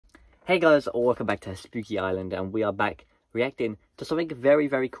Hey guys, welcome back to Spooky Island, and we are back reacting to something very,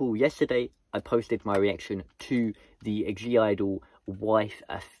 very cool. Yesterday, I posted my reaction to the Gidle wife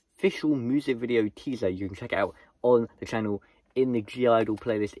official music video teaser. You can check it out on the channel in the Gidle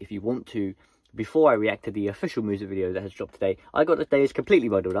playlist if you want to. Before I react to the official music video that has dropped today, I got the days completely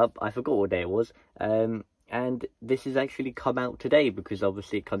muddled up. I forgot what day it was. And this has actually come out today because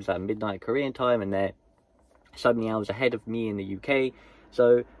obviously it comes out at midnight Korean time and they're so many hours ahead of me in the UK.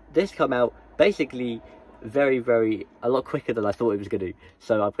 So this come out basically a lot quicker than I thought it was going to.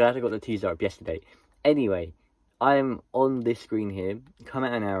 So I'm glad I got the teaser up yesterday. Anyway, I'm on this screen here. Come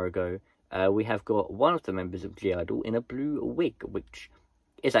out an hour ago. We have got one of the members of Gidle in a blue wig, which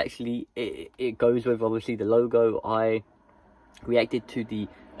is actually, it goes with obviously the logo. I reacted to the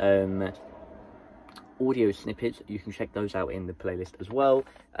audio snippets. You can check those out in the playlist as well.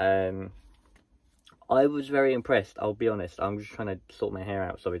 I was very impressed, I'll be honest. I'm just trying to sort my hair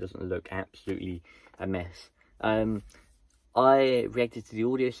out so it doesn't look absolutely a mess. I reacted to the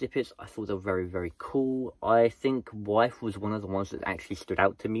audio snippets. I thought they were very, very cool. I think Wife was one of the ones that actually stood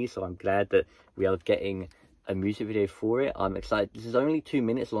out to me, so I'm glad that we are getting a music video for it. I'm excited. This is only 2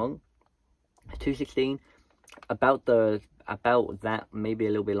 minutes long, 2:16. About that, maybe a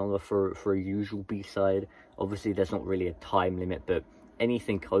little bit longer for a usual B-side. Obviously, there's not really a time limit, but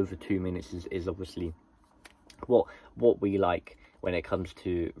anything over 2 minutes is obviously what we like when it comes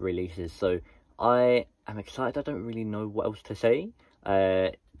to releases. So I am excited. I don't really know what else to say.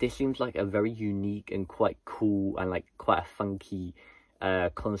 This seems like a very unique and quite cool and like quite a funky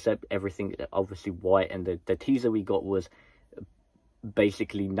concept. Everything obviously white, and the teaser we got was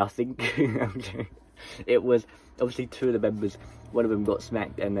basically nothing. It was obviously two of the members, one of them got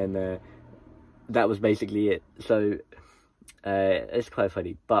smacked, and then that was basically it. So it's quite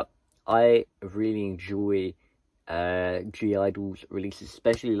funny, but I really enjoy Gidle's releases,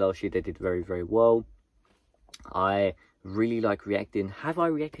 especially last year. They did very, very well. I really like reacting. Have I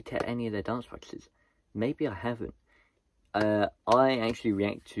reacted to any of their dance practices? Maybe I haven't. I actually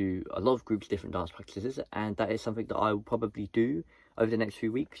react to a lot of groups' different dance practices, and that is something that I will probably do over the next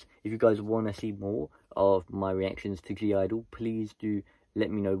few weeks. If you guys want to see more of my reactions to Gidle, please do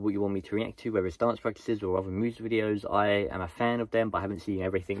let me know what you want me to react to, whether it's dance practices or other music videos. I am a fan of them, but I haven't seen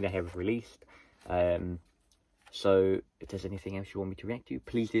everything they have released. So if there's anything else you want me to react to,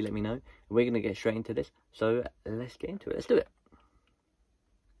 please do let me know. We're going to get straight into this, so let's get into it. Let's do it.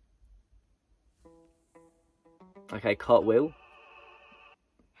 Okay, cartwheel.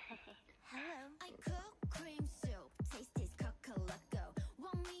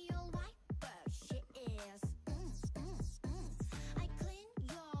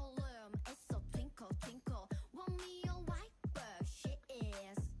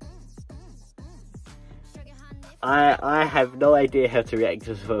 I have no idea how to react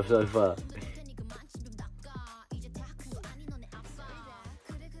to so far.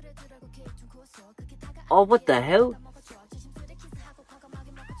 Oh, what the hell?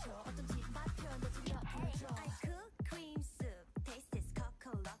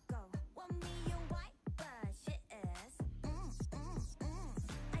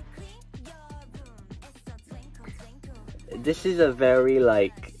 This is a very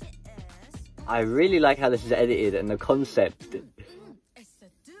like, I really like how this is edited, and the concept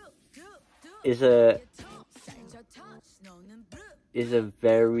is a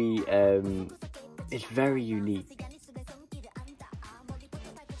very it's very unique.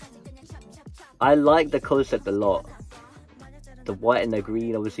 I like the concept a lot. The white and the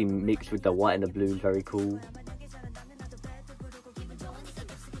green obviously mixed with the white and the blue is very cool.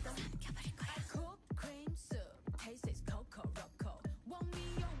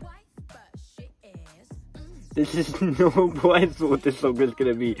 This is not what I thought this song was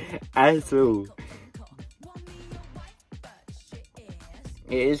gonna be at all.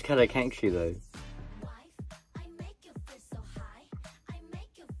 It is kind of catchy though.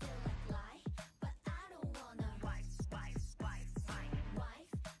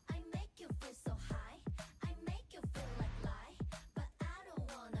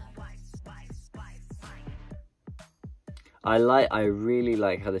 I really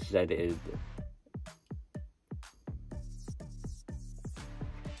like how this is edited.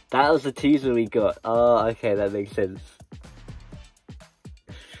 That was the teaser we got. Oh, okay, that makes sense.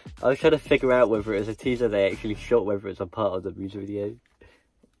 I was trying to figure out whether it was a teaser they actually shot, whether it's a part of the music video.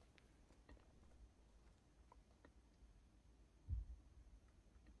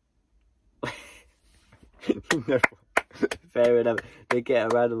 No, fair enough. They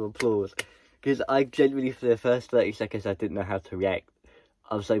get a round of applause. Because I genuinely, for the first 30 seconds, I didn't know how to react.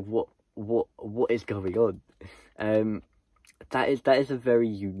 I was like, what is going on? that is a very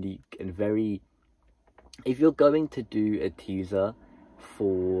unique and very, if you're going to do a teaser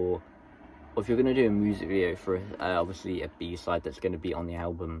for, or if you're going to do a music video for obviously a B-side that's going to be on the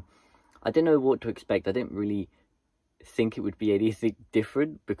album, I didn't know what to expect. I didn't really think it would be anything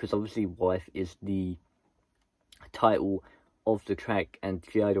different, because obviously Wife is the title of the track, and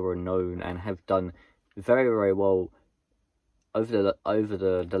Gidle are known and have done very, very well over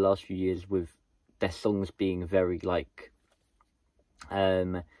the last few years with their songs being very, like,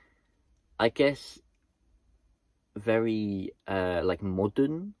 I guess very like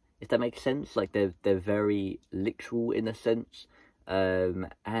modern, if that makes sense. Like they're very literal in a sense,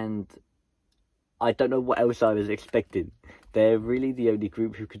 and I don't know what else I was expecting. They're really the only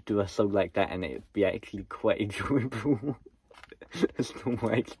group who could do a song like that and it'd be actually quite enjoyable. That's not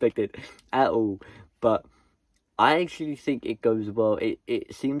what I expected at all. But I actually think it goes well.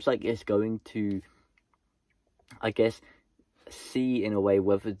 It seems like it's going to, I guess, see in a way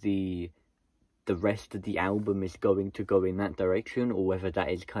whether the rest of the album is going to go in that direction, or whether that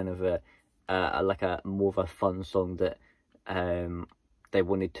is kind of a like a more of a fun song that they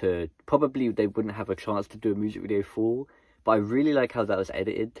wanted to, probably they wouldn't have a chance to do a music video for. But I really like how that was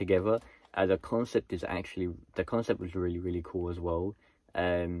edited together. The concept was really, really cool as well.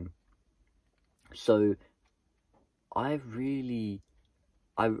 So I really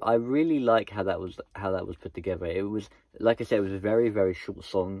like how that was put together. It was, like I said, it was a very, very short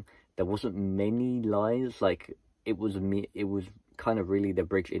song. There wasn't many lines. Like it was kind of really the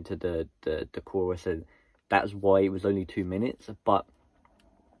bridge into the chorus, and that's why it was only 2 minutes. But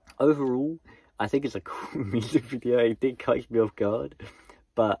overall, I think it's a cool music video. It did catch me off guard,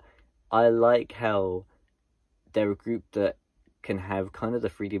 but I like how they're a group that can have kind of the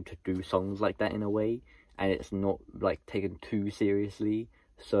freedom to do songs like that in a way, and it's not like taken too seriously.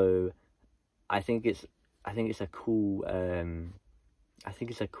 So I think it's a cool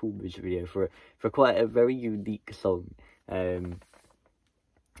music video for quite a very unique song.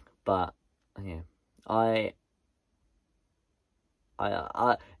 But yeah, I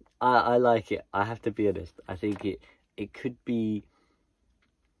like it. I have to be honest. I think it could be,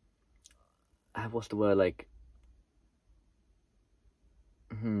 what's the word, like,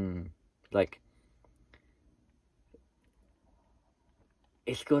 like,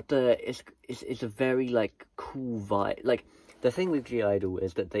 it's got it's a very, like, cool vibe. Like, the thing with Gidle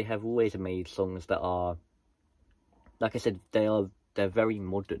is that they have always made songs that are, like I said, they're very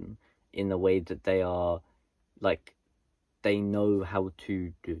modern in the way that they are, like, they know how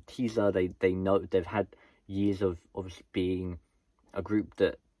to do a teaser. They know, they've had years of obviously being a group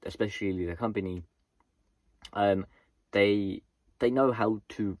that, especially the company, they know how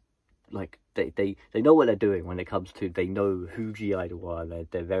to, like, they know what they're doing when it comes to, they know who Gidle are.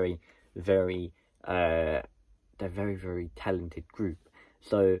 They're very, very very talented group.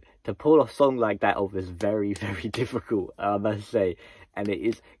 So to pull a song like that off is very, very difficult, I must say, and it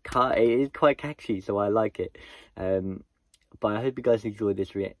is quite catchy. So I like it. But I hope you guys enjoyed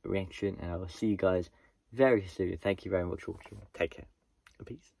this reaction, and I will see you guys very soon. Thank you very much for watching. Take care.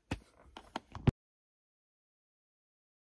 Peace.